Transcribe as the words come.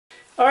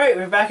Alright,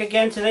 we're back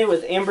again today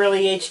with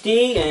Amberly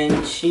HD,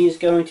 and she's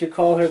going to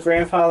call her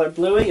grandfather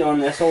Bluey on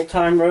this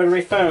old-time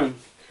rotary phone.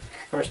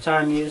 First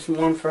time using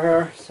one for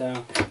her,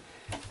 so...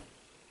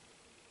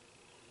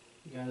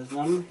 You got his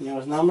number? You know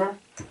his number?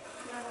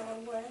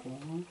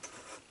 No.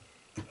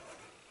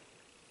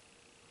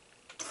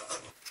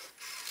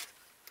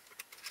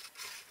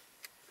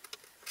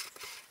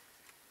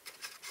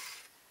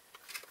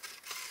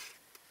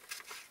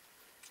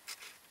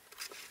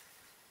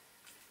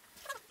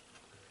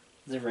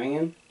 Is it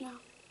ringing? No.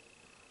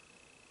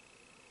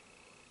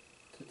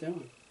 What's it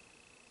doing?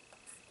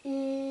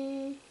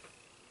 I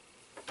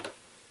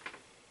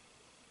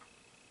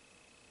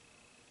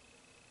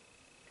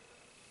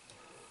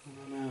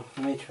don't know.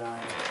 Let me try.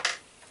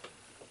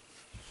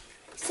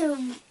 So,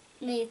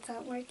 maybe it's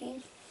not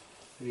working.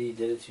 Maybe you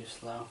did it too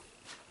slow.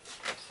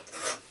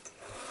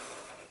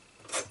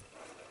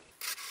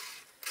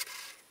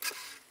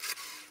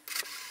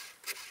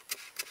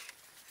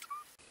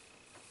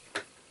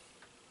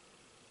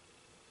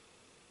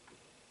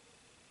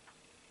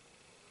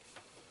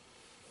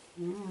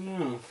 I don't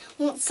know.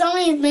 Well,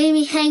 something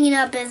maybe hanging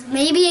up is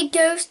maybe a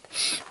ghost,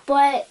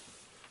 but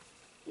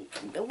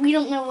we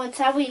don't know what's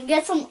happening. We can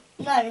get some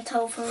other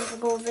telephones to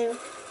go there.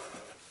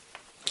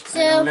 So,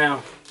 I don't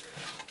know.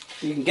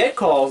 You can get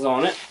calls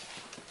on it.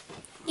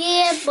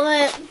 Yeah,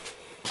 but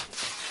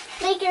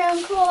make your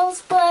own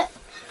calls. But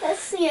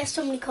let's see if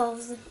somebody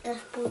calls.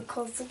 Blue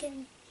calls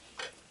again.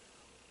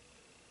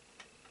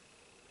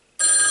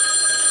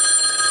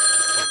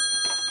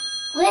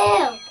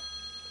 Well,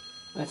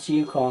 That's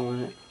you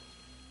calling it.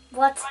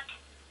 what?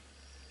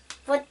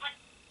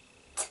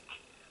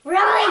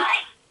 Really?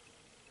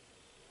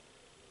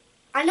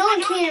 I know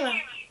on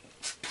camera.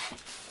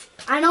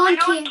 I know on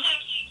camera.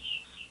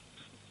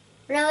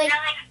 Really?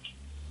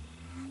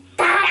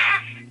 Da,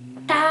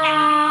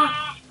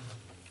 da.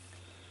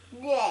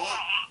 Yeah.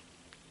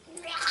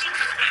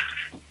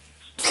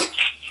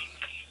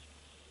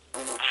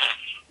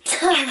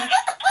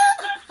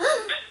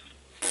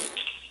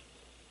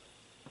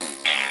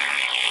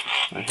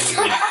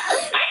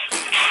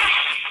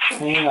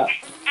 Hang it up.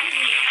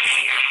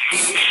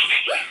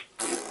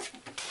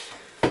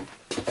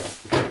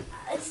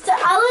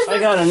 I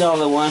got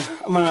another one.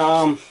 I'm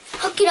gonna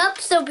hook it up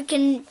so we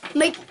can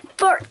make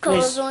fart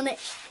calls on it.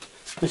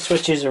 let me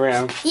switch these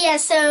around. Yeah,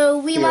 so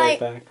we Be might.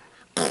 right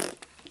back.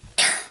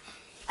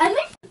 I mean,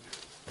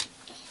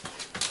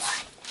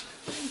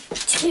 1,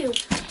 2,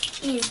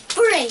 and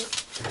 3.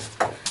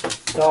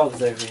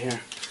 Dog's over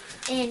here.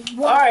 And 1.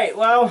 Alright,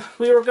 well,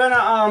 we were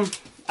gonna,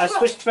 I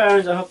switched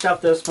phones, I hooked up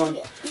this one.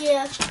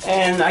 Yeah.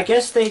 And I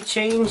guess they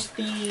changed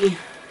the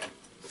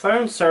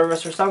phone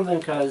service or something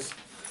because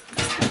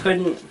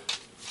couldn't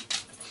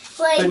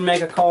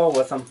make a call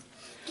with them.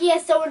 Yeah,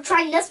 so we're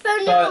trying this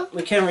phone now. But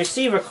we can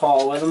receive a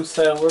call with them,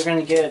 so we're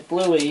gonna get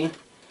Bluey.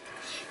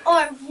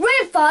 Our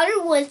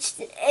grandfather, which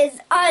is,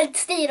 I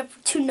stayed up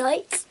for 2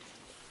 nights.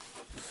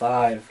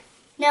 5.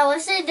 No, I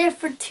stayed there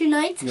for 2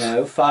 nights.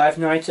 No, 5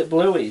 nights at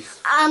Bluey's.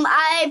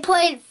 I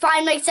played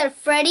 5 Nights at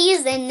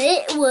Freddy's, and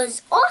it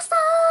was awesome.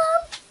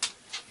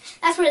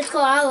 That's what it's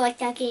called. I like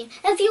that game.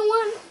 If you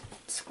want,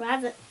 just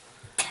grab it.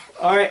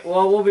 Alright,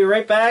 well, we'll be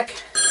right back.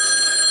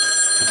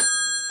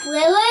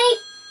 Lily?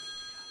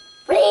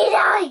 What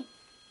are you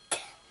doing?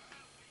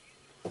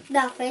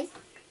 Nothing.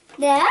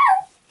 No?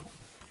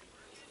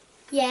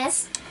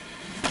 Yes.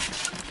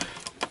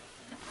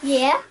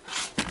 Yeah.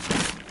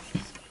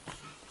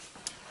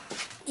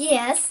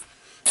 Yes.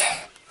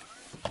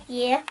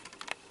 Yeah.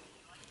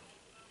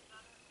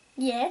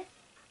 Yeah.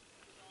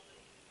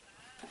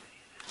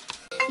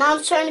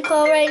 Mom's trying to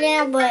call right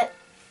now, but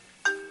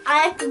I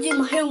have to do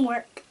my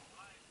homework.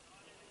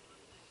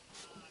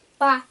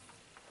 Bye.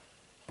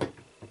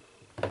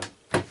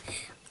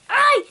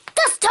 I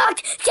just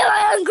talked to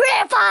my own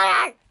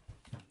grandfather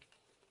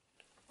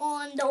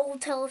on the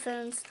old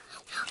telephones.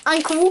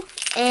 Uncle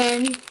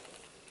and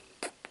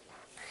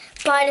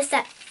bought us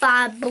that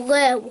 5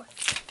 Blue.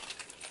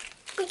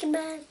 Freaking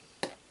bad.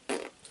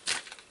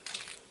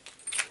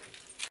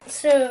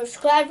 So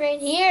subscribe right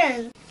here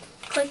and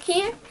click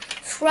here.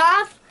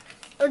 Subscribe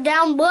or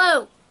down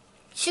below.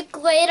 See you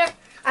later.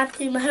 I have to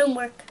do my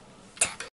homework.